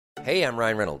Hey, I'm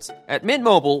Ryan Reynolds. At Mint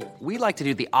Mobile, we like to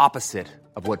do the opposite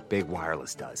of what Big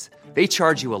Wireless does. They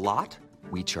charge you a lot,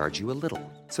 we charge you a little.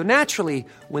 So naturally,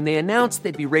 when they announced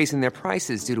they'd be raising their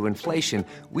prices due to inflation,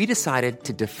 we decided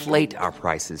to deflate our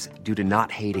prices due to not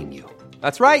hating you.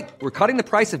 That's right. We're cutting the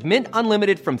price of Mint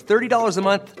Unlimited from $30 a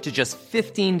month to just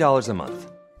 $15 a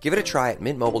month. Give it a try at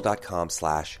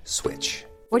mintmobile.com/switch.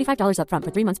 $45 up front for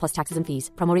 3 months plus taxes and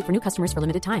fees. Promo rate for new customers for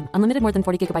limited time. Unlimited more than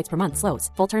 40 gigabytes per month. Slows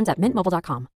full terms at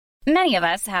mintmobile.com. Many of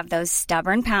us have those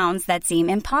stubborn pounds that seem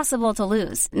impossible to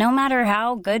lose, no matter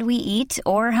how good we eat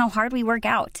or how hard we work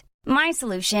out. My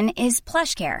solution is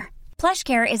PlushCare.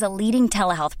 PlushCare is a leading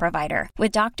telehealth provider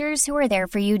with doctors who are there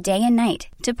for you day and night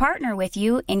to partner with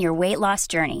you in your weight loss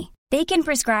journey. They can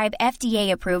prescribe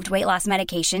FDA-approved weight loss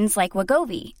medications like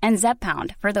Wegovy and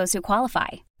Zepbound for those who qualify.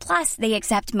 Plus, they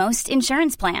accept most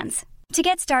insurance plans. To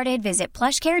get started, visit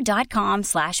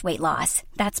plushcare.com/weightloss.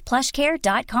 That's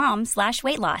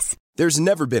plushcare.com/weightloss. There's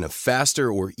never been a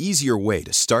faster or easier way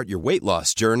to start your weight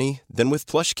loss journey than with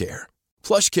PlushCare.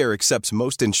 PlushCare accepts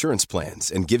most insurance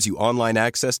plans and gives you online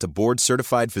access to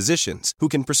board-certified physicians who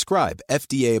can prescribe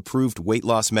FDA-approved weight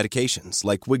loss medications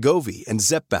like Wegovy and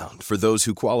Zepbound for those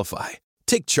who qualify.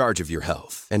 Take charge of your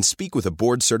health and speak with a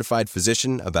board-certified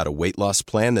physician about a weight loss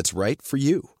plan that's right for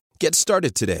you. Get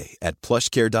started today at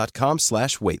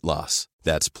plushcare.com/weightloss.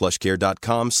 That's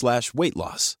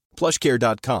plushcare.com/weightloss.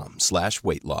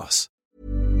 plushcare.com/weightloss.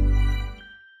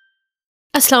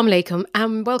 Assalamu alaikum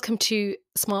and welcome to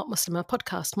Smart Muslimah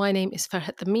podcast. My name is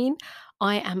Farhat Dameen.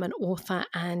 I am an author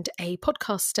and a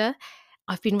podcaster.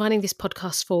 I've been running this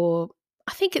podcast for,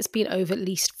 I think it's been over at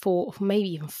least 4, maybe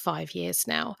even 5 years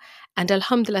now. And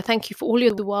alhamdulillah, thank you for all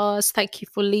your du'as. Thank you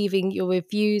for leaving your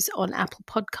reviews on Apple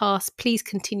Podcasts. Please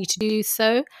continue to do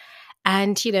so.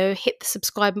 And, hit the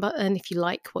subscribe button if you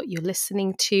like what you're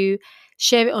listening to.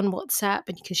 Share it on WhatsApp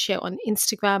and you can share it on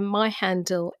Instagram. My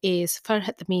handle is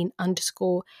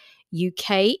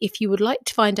farhatdameen_UK. If you would like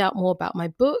to find out more about my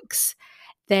books,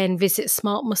 then visit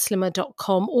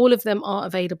smartmuslimah.com. All of them are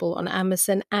available on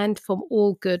Amazon and from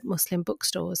all good Muslim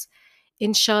bookstores.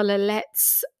 Inshallah,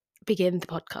 let's begin the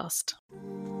podcast.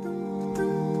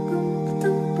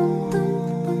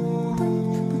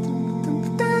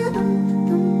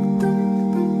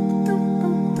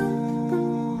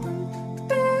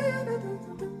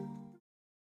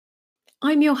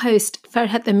 I'm your host,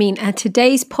 Farhat Dameen, and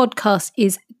today's podcast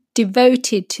is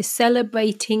devoted to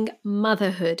celebrating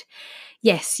motherhood.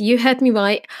 Yes, you heard me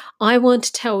right. I want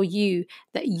to tell you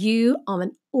that you are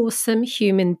an awesome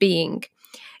human being.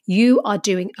 You are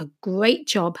doing a great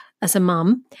job as a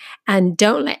mum, and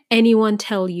don't let anyone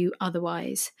tell you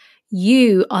otherwise.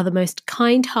 You are the most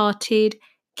kind-hearted,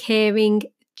 caring,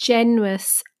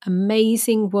 generous,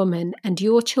 amazing woman, and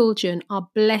your children are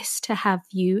blessed to have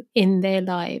you in their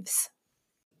lives.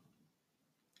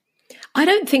 I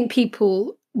don't think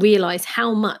people realize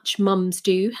how much mums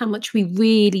do, how much we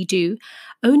really do.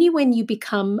 Only when you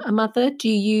become a mother do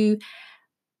you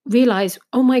realize,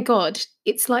 oh my God,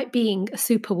 it's like being a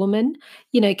superwoman,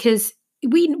 because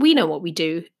we know what we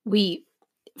do. We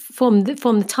from the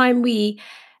time we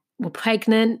were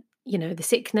pregnant, the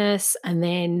sickness and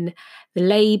then the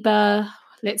labor,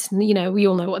 we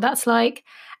all know what that's like.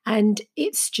 And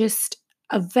it's just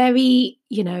a very,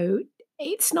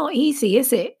 it's not easy,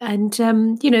 is it? And,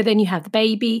 then you have the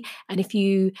baby. And if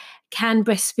you can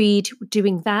breastfeed,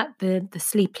 doing that, the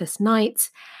sleepless nights.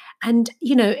 And,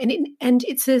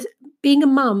 being a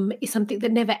mum is something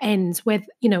that never ends. When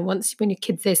your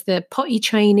kids, there's the potty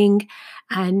training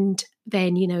and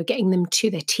then, getting them to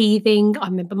their teething. I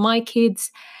remember my kids,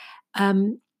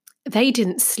 they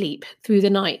didn't sleep through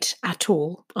the night at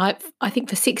all. I think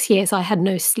for 6 years I had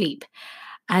no sleep.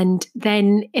 And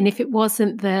if it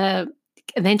wasn't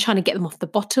and then trying to get them off the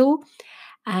bottle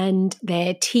and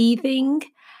they're teething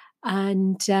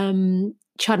and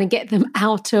trying to get them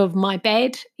out of my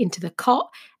bed into the cot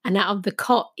and out of the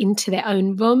cot into their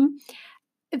own room.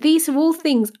 These are all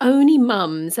things only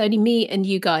mums, only me and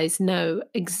you guys know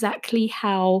exactly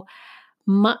how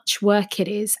much work it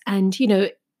is. And,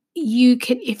 you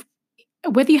can,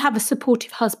 whether you have a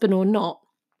supportive husband or not,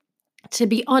 to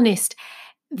be honest,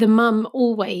 the mum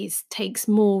always takes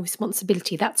more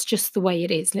responsibility. That's just the way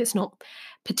it is. Let's not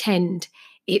pretend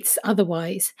it's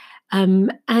otherwise.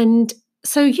 And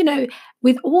so,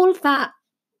 with all of that,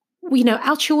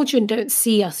 our children don't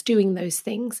see us doing those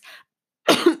things,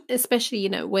 especially,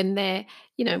 when they're,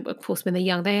 of course, when they're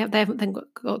young, they haven't then got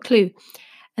a clue.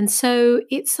 And so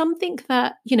it's something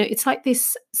that, it's like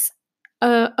this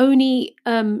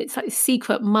it's like this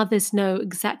secret. Mothers know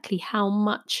exactly how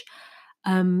much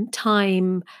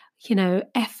time,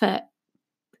 effort,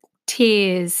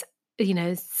 tears,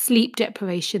 sleep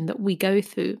deprivation that we go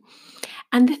through.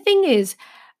 And the thing is,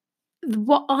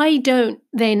 what I don't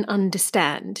then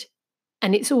understand,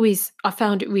 and I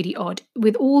found it really odd,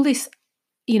 with all this,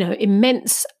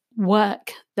 immense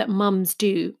work that mums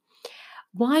do,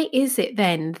 why is it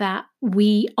then that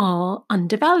we are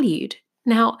undervalued?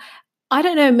 Now, I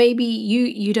don't know, maybe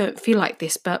you don't feel like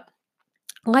this, but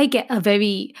I get a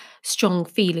very strong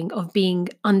feeling of being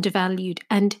undervalued.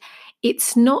 And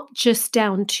it's not just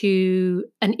down to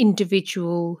an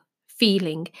individual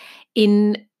feeling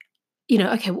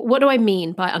okay, what do I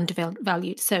mean by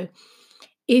undervalued? So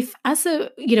if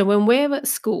when we're at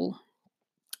school,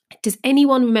 does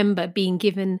anyone remember being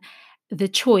given the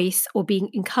choice or being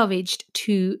encouraged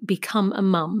to become a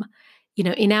mum?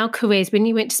 In our careers, when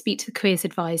you went to speak to the careers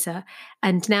advisor,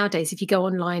 and nowadays, if you go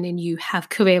online and you have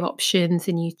career options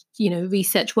and you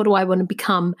research, what do I want to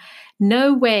become?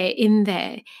 Nowhere in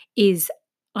there is,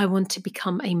 I want to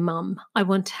become a mum. I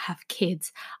want to have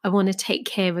kids. I want to take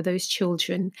care of those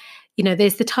children.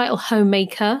 There's the title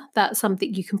homemaker. That's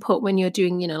something you can put when you're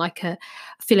doing,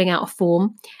 filling out a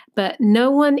form. But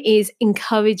no one is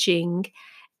encouraging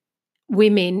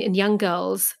women and young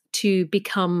girls to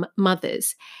become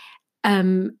mothers.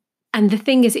 And the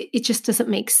thing is, it just doesn't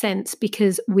make sense,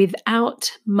 because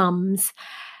without mums,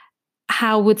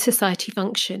 how would society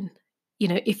function?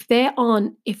 If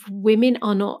women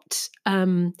are not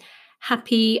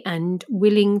happy and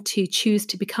willing to choose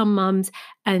to become mums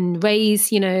and raise,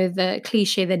 the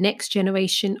cliche, the next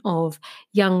generation of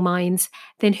young minds,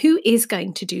 then who is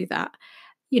going to do that?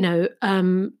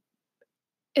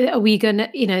 Are we going to,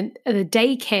 the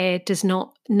daycare does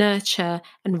not nurture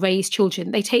and raise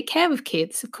children. They take care of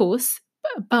kids, of course,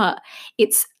 but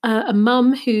it's a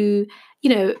mum who,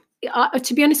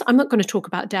 to be honest, I'm not going to talk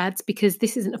about dads, because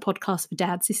this isn't a podcast for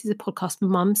dads. This is a podcast for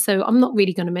mums. So I'm not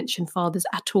really going to mention fathers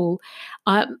at all.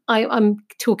 I'm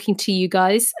talking to you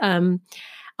guys. I'm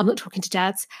not talking to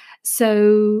dads.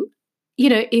 So,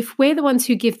 if we're the ones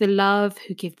who give the love,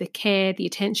 who give the care, the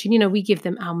attention, we give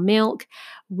them our milk.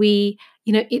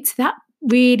 It's that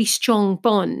really strong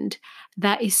bond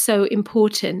that is so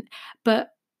important. But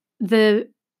at the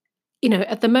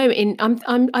moment,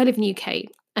 I live in the UK.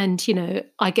 And,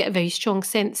 I get a very strong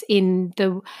sense in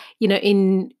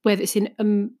in whether it's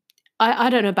in, I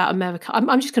don't know about America.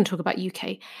 I'm just going to talk about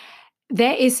UK.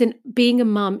 Being a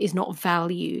mum is not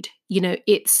valued.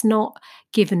 It's not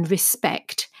given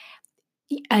respect.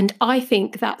 And I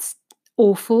think that's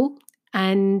awful.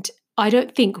 And I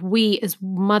don't think we as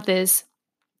mothers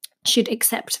should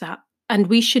accept that. And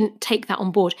we shouldn't take that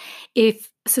on board.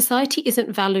 If society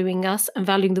isn't valuing us and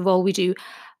valuing the role we do,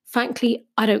 frankly,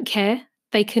 I don't care.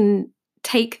 They can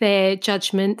take their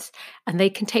judgments and they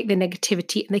can take their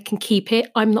negativity and they can keep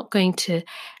it. I'm not going to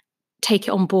take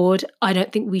it on board. I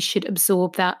don't think we should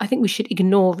absorb that. I think we should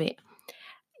ignore it.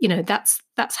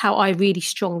 That's how I really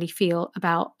strongly feel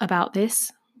about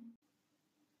this.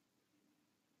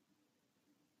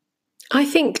 I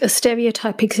think a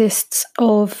stereotype exists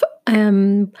of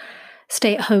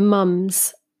stay-at-home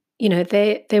mums.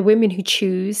 They're women who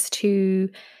choose to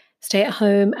stay at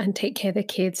home and take care of their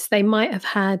kids. They might have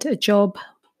had a job,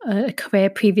 a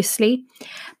career previously,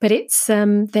 but it's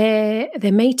they're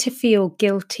made to feel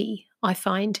guilty, I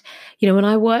find. When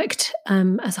I worked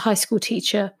as a high school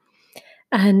teacher,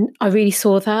 and I really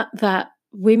saw that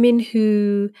women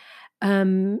who,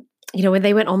 when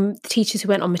they went on, teachers who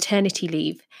went on maternity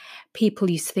leave,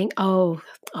 people used to think, oh,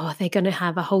 they're going to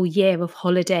have a whole year of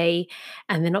holiday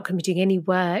and they're not going to be doing any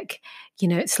work.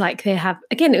 It's like it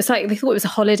was like they thought it was a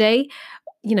holiday,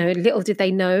 little did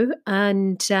they know.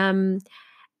 And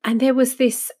there was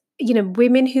this,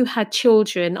 women who had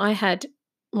children. I had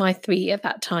my 3 at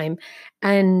that time.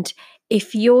 And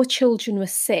if your children were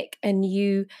sick and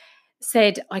you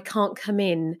said, I can't come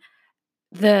in,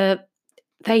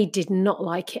 they did not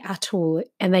like it at all.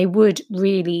 And they would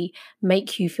really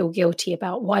make you feel guilty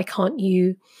about why can't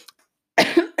you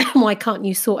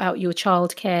sort out your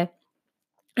childcare?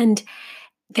 And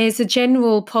there's a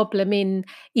general problem in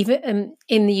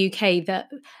the UK that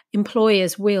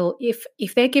employers will, if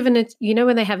they're given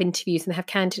when they have interviews and they have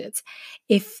candidates,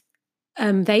 if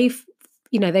they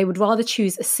would rather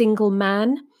choose a single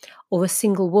man or a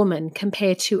single woman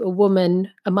compared to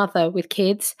a mother with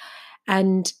kids.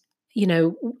 And,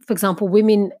 for example,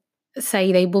 women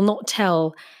say they will not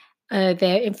tell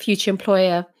their future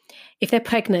employer if they're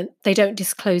pregnant. They don't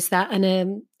disclose that, and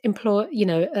an employer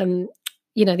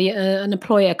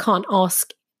can't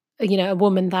ask a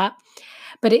woman that.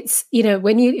 But it's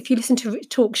if you listen to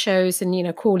talk shows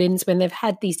and call-ins when they've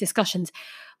had these discussions,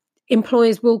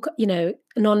 employers will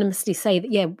anonymously say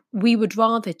that we would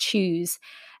rather choose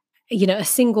a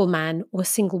single man or a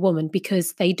single woman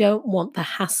because they don't want the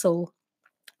hassle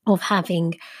of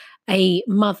having a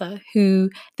mother who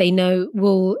they know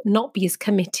will not be as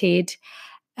committed.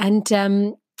 And,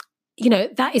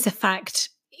 that is a fact.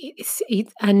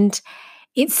 And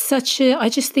it's I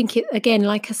just think it, again,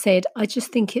 like I said, I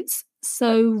just think it's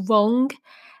so wrong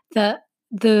that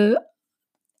the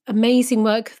amazing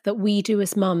work that we do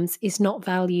as mums is not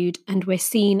valued, and we're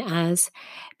seen as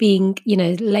being,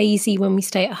 lazy when we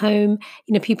stay at home.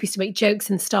 People used to make jokes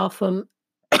in staff room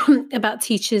about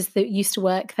teachers that used to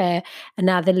work there and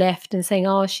now they're left and saying,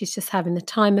 oh, she's just having the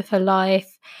time of her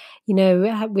life,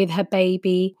 with her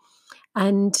baby.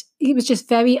 And it was just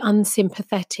very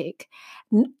unsympathetic.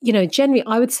 Generally,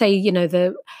 I would say,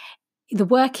 the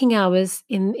working hours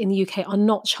in the UK are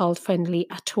not child friendly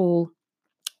at all.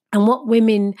 And what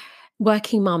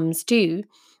working mums do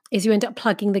is you end up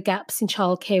plugging the gaps in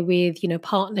childcare with,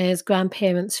 partners,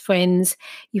 grandparents, friends.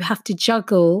 You have to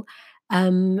juggle,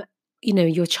 your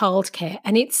childcare,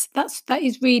 and that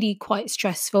is really quite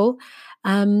stressful.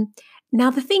 Now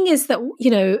the thing is that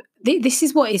this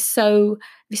is what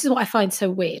I find so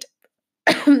weird,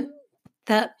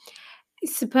 that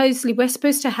supposedly we're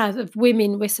supposed to have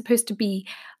women, we're supposed to be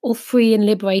all free and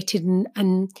liberated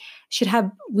and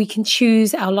we can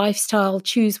choose our lifestyle,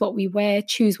 choose what we wear,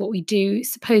 choose what we do,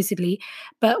 supposedly.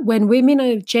 But when women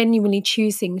are genuinely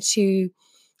choosing to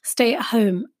stay at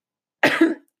home,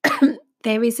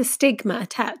 there is a stigma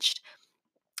attached.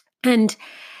 And,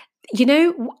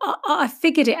 I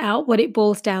figured it out what it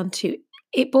boils down to.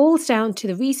 It boils down to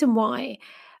the reason why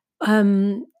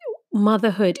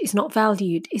motherhood is not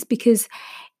valued is because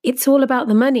it's all about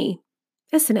the money,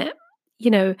 isn't it?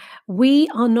 We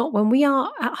are not, when we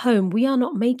are at home, we are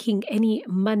not making any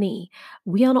money.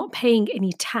 We are not paying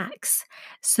any tax.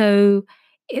 So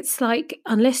it's like,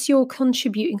 unless you're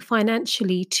contributing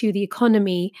financially to the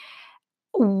economy,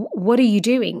 what are you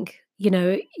doing?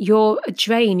 You're a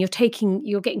drain,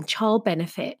 you're getting child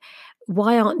benefit.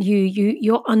 Why aren't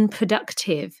you're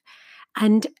unproductive?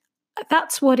 And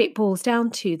that's what it boils down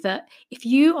to, that if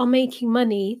you are making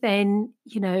money, then,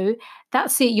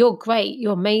 that's it. You're great.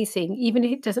 You're amazing. Even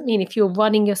if it doesn't mean if you're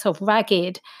running yourself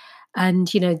ragged and,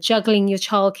 juggling your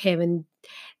childcare and,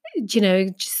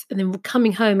 and then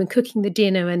coming home and cooking the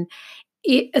dinner, and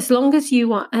as long as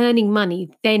you are earning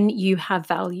money, then you have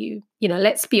value.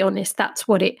 Let's be honest, that's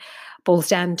what it boils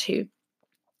down to.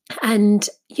 And,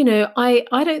 I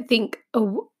don't think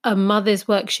a mother's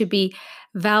work should be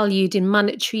valued in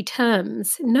monetary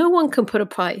terms. No one can put a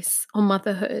price on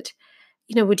motherhood.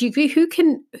 Would you agree? Who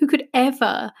could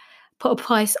ever put a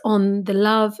price on the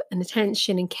love and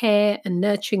attention and care and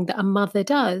nurturing that a mother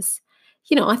does?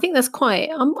 I think that's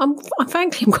I'm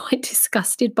frankly quite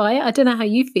disgusted by it. I don't know how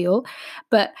you feel,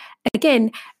 but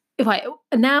again,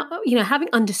 having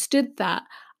understood that,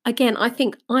 again, I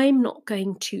think I'm not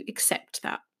going to accept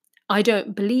that. I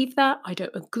don't believe that. I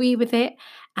don't agree with it.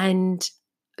 And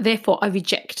therefore I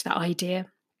reject that idea.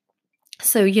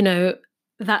 So,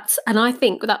 and I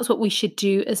think that's what we should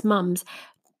do as mums.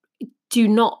 Do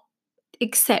not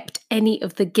accept any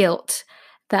of the guilt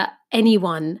that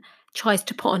anyone tries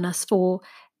to put on us for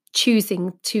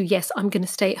choosing to, yes, I'm going to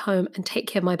stay at home and take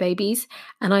care of my babies,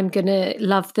 and I'm going to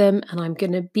love them and I'm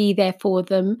going to be there for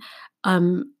them.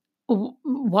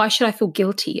 Why should I feel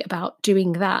guilty about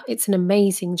doing that? It's an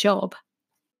amazing job.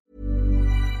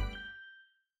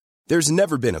 There's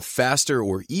never been a faster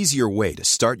or easier way to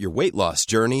start your weight loss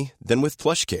journey than with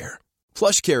PlushCare.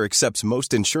 PlushCare accepts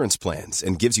most insurance plans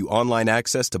and gives you online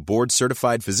access to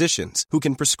board-certified physicians who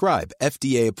can prescribe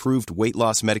FDA-approved weight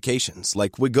loss medications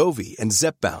like Wegovy and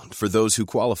Zepbound for those who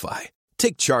qualify.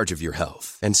 Take charge of your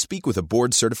health and speak with a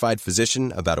board-certified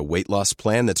physician about a weight loss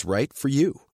plan that's right for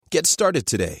you. Get started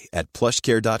today at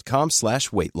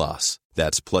plushcare.com/weightloss.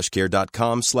 That's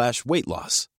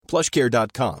plushcare.com/weightloss.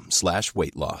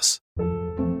 plushcare.com/weightloss.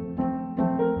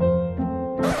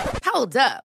 Hold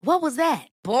up. What was that?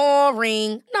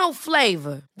 Boring. No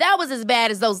flavor. That was as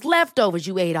bad as those leftovers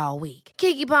you ate all week.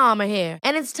 Keke Palmer here.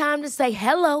 And it's time to say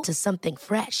hello to something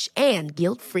fresh and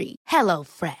guilt-free.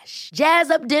 HelloFresh.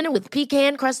 Jazz up dinner with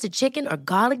pecan-crusted chicken or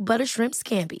garlic butter shrimp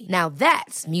scampi. Now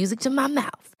that's music to my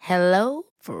mouth.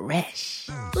 HelloFresh.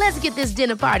 Let's get this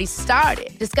dinner party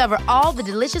started. Discover all the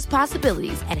delicious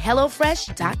possibilities at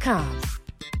HelloFresh.com.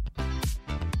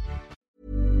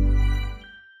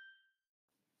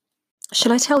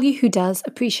 Shall I tell you who does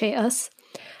appreciate us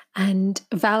and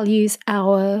values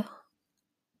our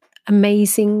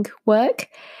amazing work?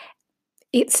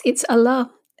 It's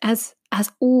Allah, as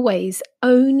always.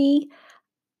 Only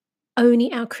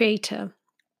our Creator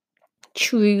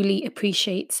truly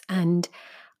appreciates and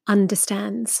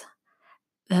understands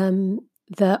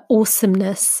the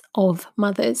awesomeness of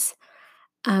mothers.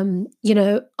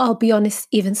 I'll be honest,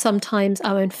 even sometimes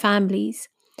our own families,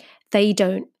 they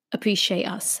don't appreciate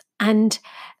us. And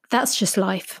that's just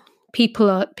life. People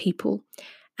are people,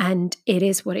 and it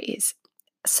is what it is.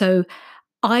 So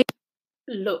I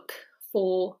look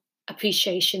for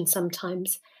appreciation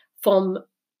sometimes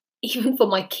even for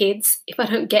my kids. If I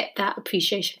don't get that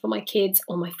appreciation for my kids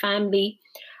or my family,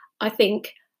 I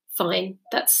think, fine,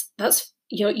 that's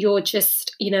you're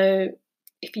just,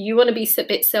 if you want to be a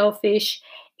bit selfish,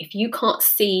 if you can't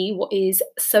see what is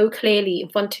so clearly in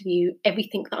front of you,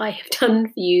 everything that I have done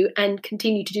for you and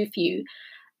continue to do for you,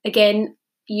 again,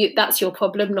 that's your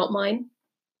problem, not mine.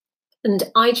 And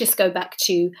I just go back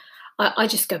to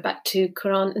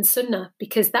Quran and Sunnah,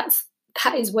 because that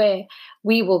is where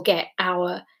we will get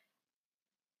our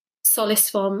solace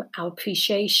from, our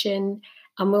appreciation,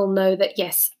 and we'll know that,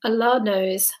 yes, Allah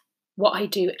knows what I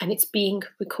do and it's being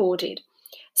recorded.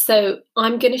 So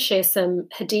I'm going to share some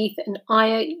hadith and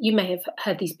ayah. You may have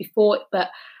heard these before, but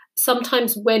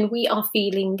sometimes when we are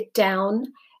feeling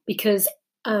down because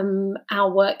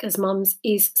our work as mums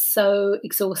is so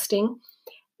exhausting,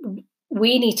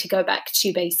 we need to go back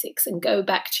to basics and go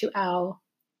back to our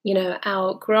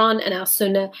Quran and our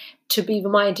Sunnah to be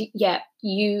reminded,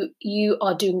 you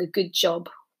are doing a good job.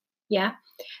 Yeah.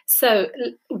 So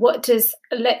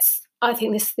I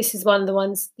think this is one of the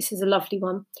ones, this is a lovely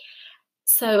one.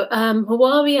 So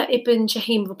Muawiyah ibn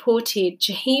Jahim reported,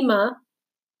 Jahima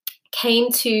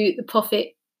came to the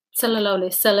Prophet sallallahu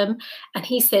alaihi wasallam and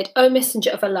he said, "O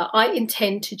Messenger of Allah, I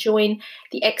intend to join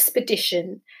the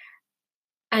expedition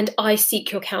and I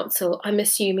seek your counsel." I'm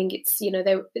assuming it's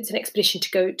an expedition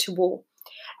to go to war.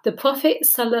 The Prophet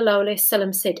sallallahu alaihi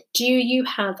wasallam said, "Do you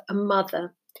have a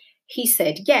mother?" He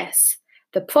said, "Yes."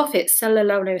 The Prophet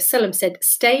sallallahu alaihi wasallam said,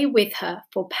 "Stay with her,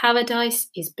 for paradise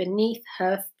is beneath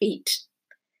her feet."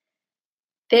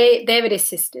 There it is,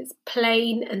 sisters.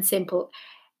 Plain and simple.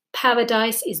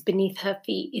 Paradise is beneath her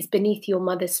feet, is beneath your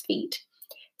mother's feet.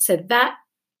 So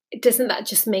doesn't that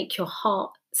just make your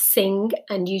heart sing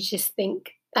and you just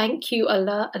think, thank you,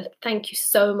 Allah, thank you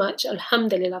so much,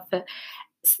 alhamdulillah, for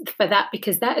that,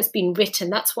 because that has been written.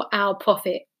 That's what our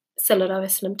Prophet sallallahu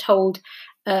alaihi wasallam told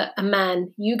a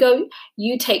man.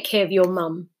 You take care of your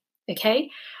mum, okay?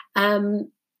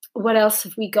 What else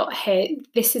have we got here?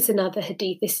 This is another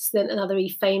hadith. This is another really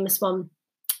famous one.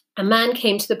 A man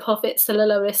came to the Prophet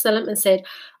sallallahu alaihi wasallam and said,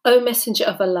 "O Messenger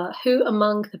of Allah, who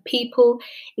among the people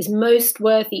is most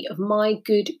worthy of my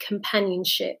good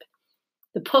companionship?"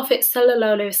 The Prophet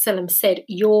sallallahu alaihi wasallam said,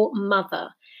 "Your mother."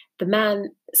 The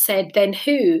man said, "Then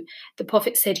who?" The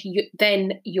Prophet said,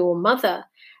 "Then your mother."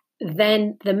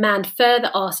 Then the man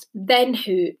further asked, "Then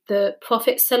who?" The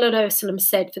Prophet ﷺ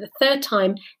said for the third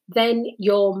time, "Then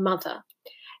your mother."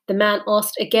 The man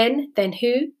asked again, "Then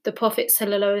who?" The Prophet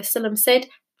ﷺ said,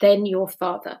 "Then your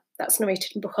father." That's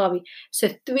narrated in Bukhari. So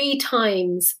 3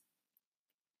 times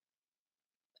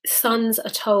son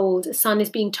is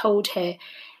being told here,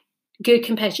 good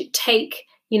companionship,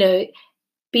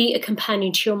 be a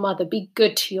companion to your mother, be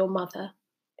good to your mother.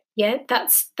 Yeah,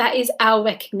 that is our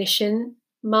recognition,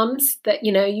 mums, that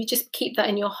you just keep that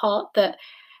in your heart, that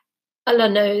Allah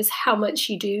knows how much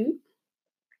you do.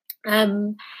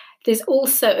 There's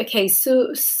also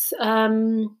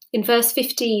in verse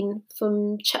 15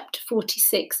 from chapter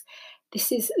 46,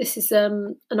 this is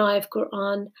an ayah of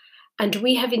Quran. "And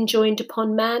we have enjoined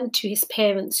upon man to his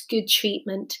parents good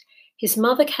treatment. His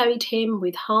mother carried him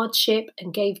with hardship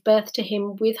and gave birth to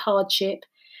him with hardship,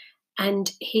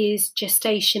 and his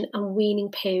gestation and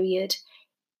weaning period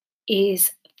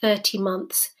is 30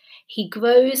 months. He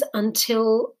grows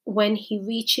until when he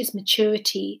reaches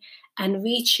maturity and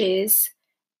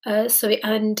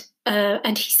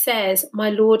and he says, 'My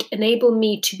Lord, enable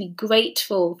me to be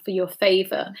grateful for your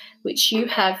favor, which you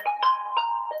have,'"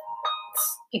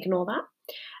 ignore that.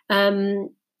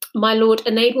 "My Lord,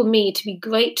 enable me to be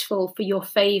grateful for your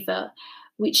favor,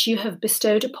 which you have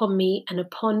bestowed upon me and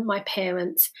upon my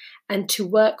parents, and to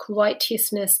work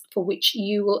righteousness for which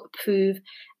you will approve,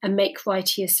 and make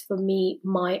righteous for me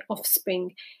my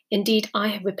offspring. Indeed, I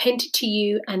have repented to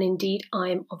you, and indeed I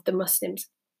am of the Muslims."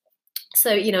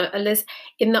 So, Allah's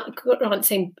in that Quran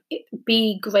saying,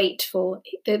 be grateful.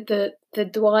 The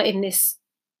dua in this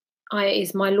ayah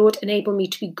is, "My Lord, enable me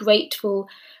to be grateful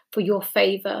for your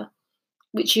favor,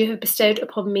 which you have bestowed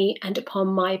upon me and upon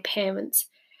my parents."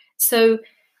 So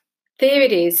there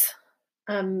it is,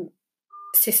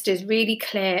 sisters, really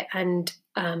clear and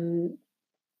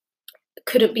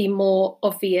couldn't be more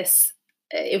obvious,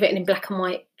 written in black and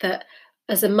white, that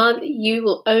as a mother, you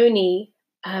will only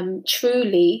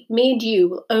me and you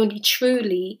will only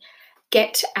truly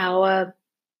get our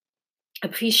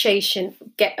appreciation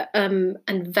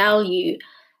and value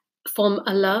from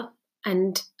Allah.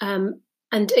 And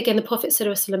again, the Prophet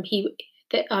ﷺ,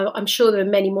 I'm sure there are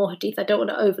many more hadith. I don't want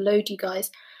to overload you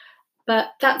guys,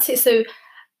 but that's it. So,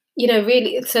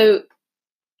 really, so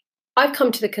I've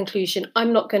come to the conclusion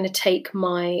I'm not going to take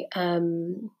my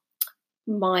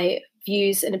my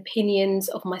views and opinions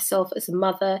of myself as a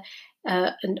mother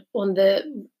and on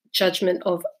the judgment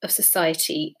of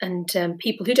society and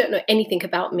people who don't know anything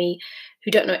about me,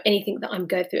 who don't know anything that I'm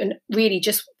going through, and really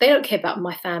just, they don't care about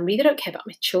my family, they don't care about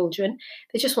my children,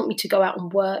 they just want me to go out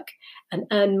and work and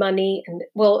earn money. And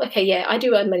well, okay, yeah, I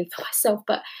do earn money for myself,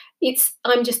 but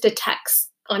I'm just a tax.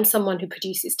 I'm someone who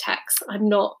produces tax. I'm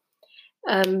not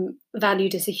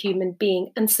valued as a human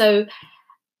being. And so,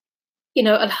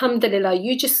 alhamdulillah,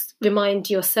 you just remind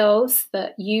yourselves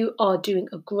that you are doing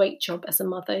a great job as a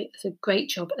mother, it's a great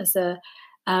job as a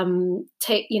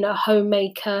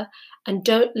homemaker, and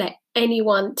don't let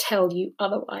anyone tell you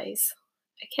otherwise.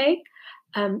 Okay?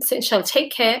 So inshallah,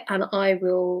 take care, and I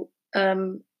will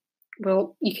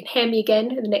you can hear me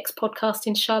again in the next podcast,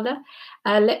 inshallah.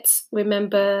 Let's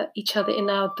remember each other in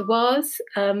our du'as.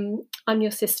 I'm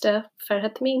your sister,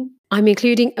 Farhat Tamim. I'm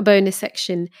including a bonus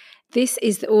section. This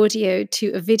is the audio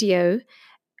to a video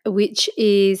which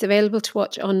is available to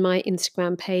watch on my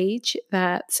Instagram page.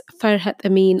 That's Farhat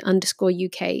Amin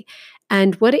 _UK.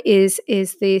 And what it is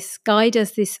this guy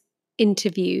does this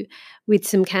interview with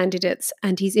some candidates,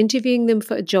 and he's interviewing them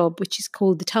for a job which is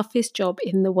called the toughest job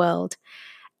in the world.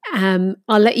 I'll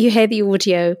let you hear the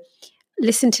audio.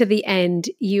 Listen to the end.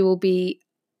 You will be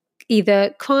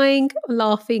either crying,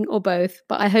 laughing, or both,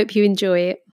 but I hope you enjoy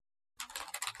it.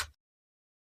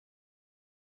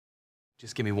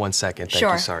 Just give me 1 second. Thank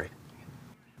Sure. you. Sorry.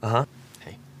 Uh-huh.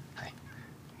 Hey. Hi.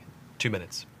 2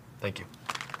 minutes. Thank you.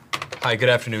 Hi, good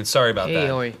afternoon. Sorry about that.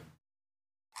 How are you?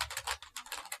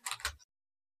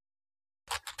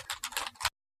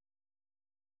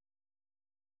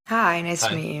 Hi, nice Hi.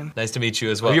 to meet you. Nice to meet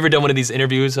you as well. Have you ever done one of these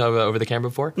interviews over the camera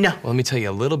before? No. Well, let me tell you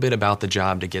a little bit about the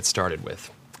job to get started with.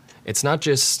 It's not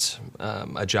just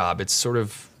a job. It's sort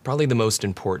of probably the most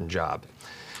important job.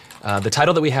 The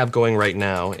title that we have going right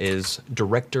now is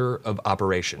Director of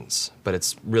Operations, but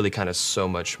it's really kind of so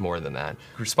much more than that.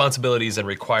 Responsibilities and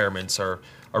requirements are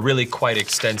really quite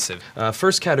extensive.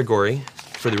 First category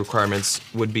for the requirements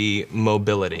would be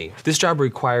mobility. This job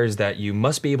requires that you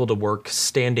must be able to work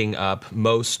standing up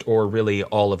most or really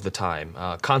all of the time,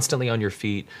 constantly on your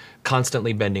feet,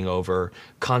 constantly bending over,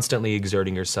 constantly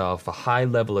exerting yourself, a high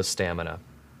level of stamina.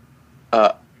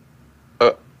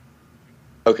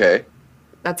 Okay.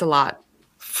 That's a lot.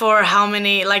 For how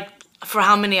many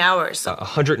hours?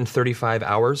 135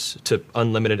 hours to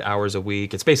unlimited hours a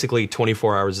week. It's basically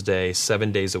 24 hours a day,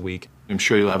 7 days a week. I'm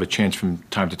sure you'll have a chance from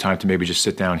time to time to maybe just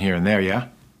sit down here and there, yeah?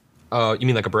 You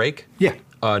mean like a break? Yeah.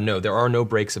 No, there are no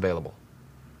breaks available.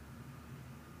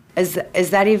 Is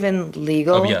that even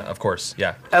legal? Oh, yeah, of course,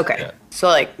 yeah. Okay. Yeah. So,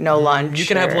 like, no lunch? You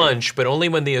can have or- lunch, but only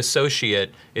when the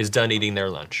associate is done eating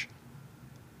their lunch.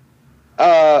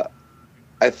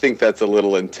 I think that's a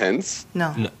little intense.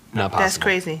 No, Not possible. that's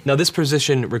crazy. Now, this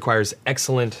position requires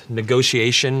excellent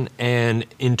negotiation and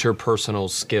interpersonal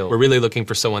skill. We're really looking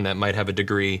for someone that might have a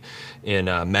degree in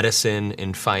medicine,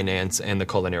 in finance, and the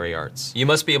culinary arts. You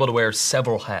must be able to wear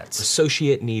several hats.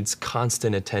 Associate needs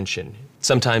constant attention.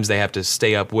 Sometimes they have to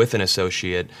stay up with an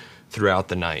associate throughout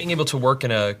the night. Being able to work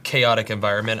in a chaotic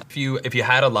environment, if you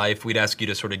had a life, we'd ask you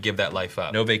to sort of give that life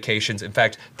up. No vacations. In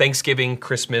fact, Thanksgiving,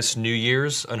 Christmas, New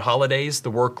Year's, and holidays, the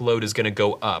workload is gonna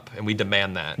go up, and we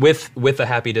demand that. With a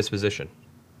happy disposition.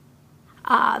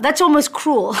 That's almost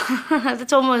cruel.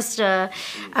 That's almost a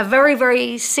very,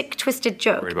 very sick, twisted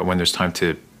joke. Worried about when there's time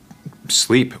to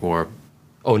sleep or...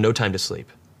 Oh, no time to sleep.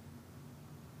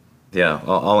 Yeah,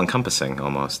 all-encompassing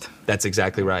almost. That's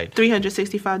exactly right.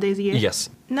 365 days a year? Yes.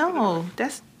 No,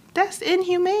 that's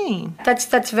inhumane.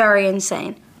 That's very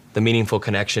insane. The meaningful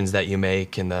connections that you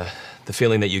make and the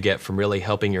feeling that you get from really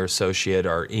helping your associate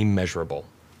are immeasurable.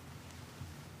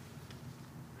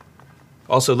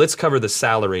 Also, let's cover the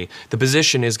salary. The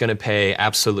position is going to pay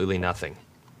absolutely nothing.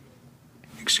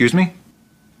 Excuse me?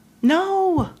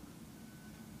 No.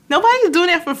 Nobody's doing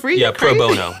that for free. Yeah, You're pro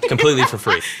crazy. bono, completely for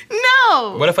free.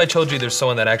 No. What if I told you there's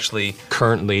someone that actually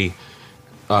Currently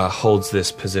holds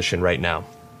this position right now.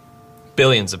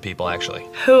 billions of people actually?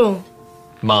 Who?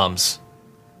 Moms.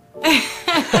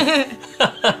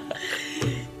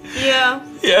 Yeah.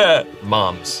 Yeah.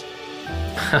 Moms.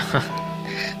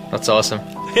 That's awesome.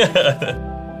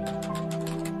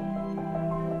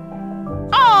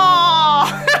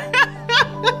 Oh.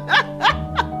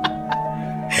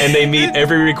 And they meet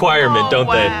every requirement, don't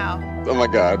they? Wow. Oh my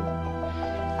God.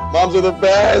 Moms are the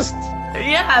best.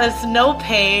 Yeah, there's no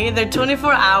pay. They're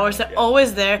 24 hours. They're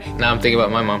always there. Now I'm thinking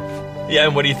about my mom. Yeah,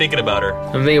 and what are you thinking about her?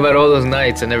 I'm thinking about all those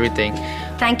nights and everything.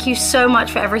 Thank you so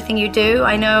much for everything you do.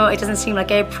 I know it doesn't seem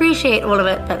like I appreciate all of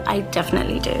it, but I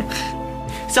definitely do.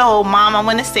 So, Mom, I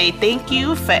want to say thank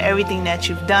you for everything that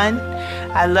you've done.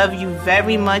 I love you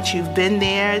very much. You've been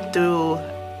there through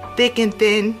thick and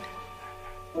thin.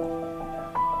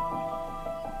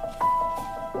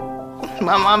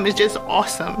 My mom is just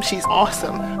awesome. She's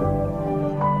awesome.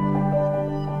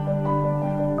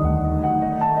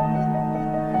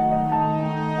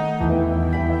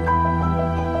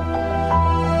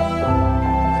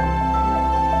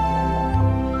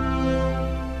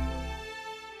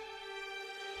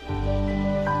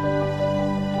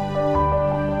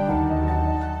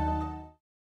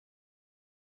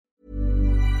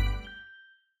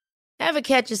 Ever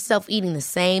catch yourself eating the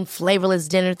same flavorless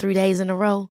dinner 3 days in a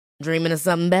row? Dreaming of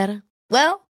something better?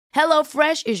 Well,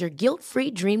 HelloFresh is your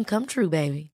guilt-free dream come true,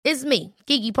 baby. It's me,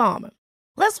 Keke Palmer.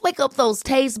 Let's wake up those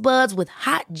taste buds with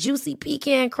hot, juicy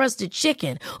pecan-crusted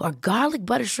chicken or garlic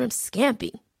butter shrimp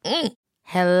scampi.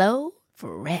 Hello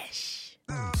Fresh.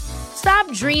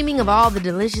 Stop dreaming of all the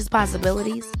delicious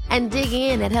possibilities and dig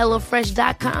in at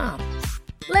HelloFresh.com.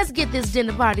 Let's get this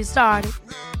dinner party started.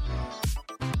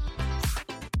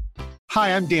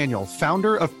 Hi, I'm Daniel,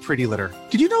 founder of Pretty Litter.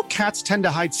 Did you know cats tend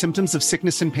to hide symptoms of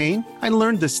sickness and pain? I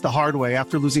learned this the hard way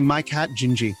after losing my cat,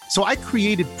 Gingy. So I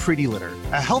created Pretty Litter,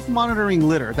 a health monitoring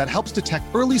litter that helps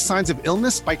detect early signs of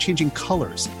illness by changing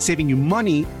colors, saving you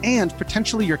money and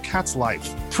potentially your cat's life.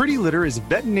 Pretty Litter is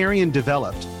veterinarian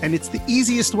developed, and it's the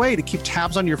easiest way to keep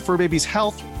tabs on your fur baby's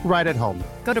health right at home.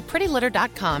 Go to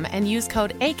prettylitter.com and use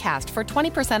code ACAST for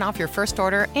 20% off your first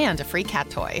order and a free cat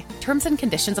toy. Terms and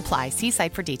conditions apply. See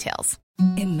site for details.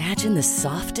 Imagine the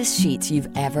softest sheets you've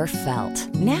ever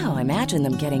felt. Now imagine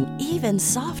them getting even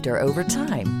softer over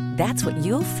time. That's what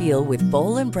you'll feel with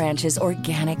Boll & Branch's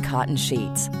organic cotton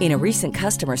sheets. In a recent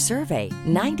customer survey,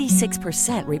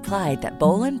 96% replied that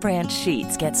Boll & Branch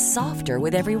sheets get softer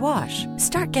with every wash.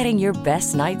 Start getting your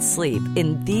best night's sleep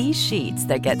in these sheets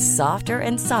that get softer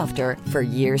and softer for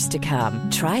years to come.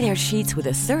 Try their sheets with a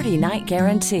 30-night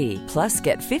guarantee. Plus,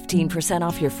 get 15%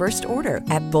 off your first order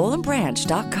at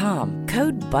bollandbranch.com.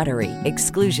 Code BUTTERY.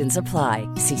 Exclusions apply.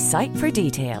 See site for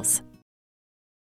details.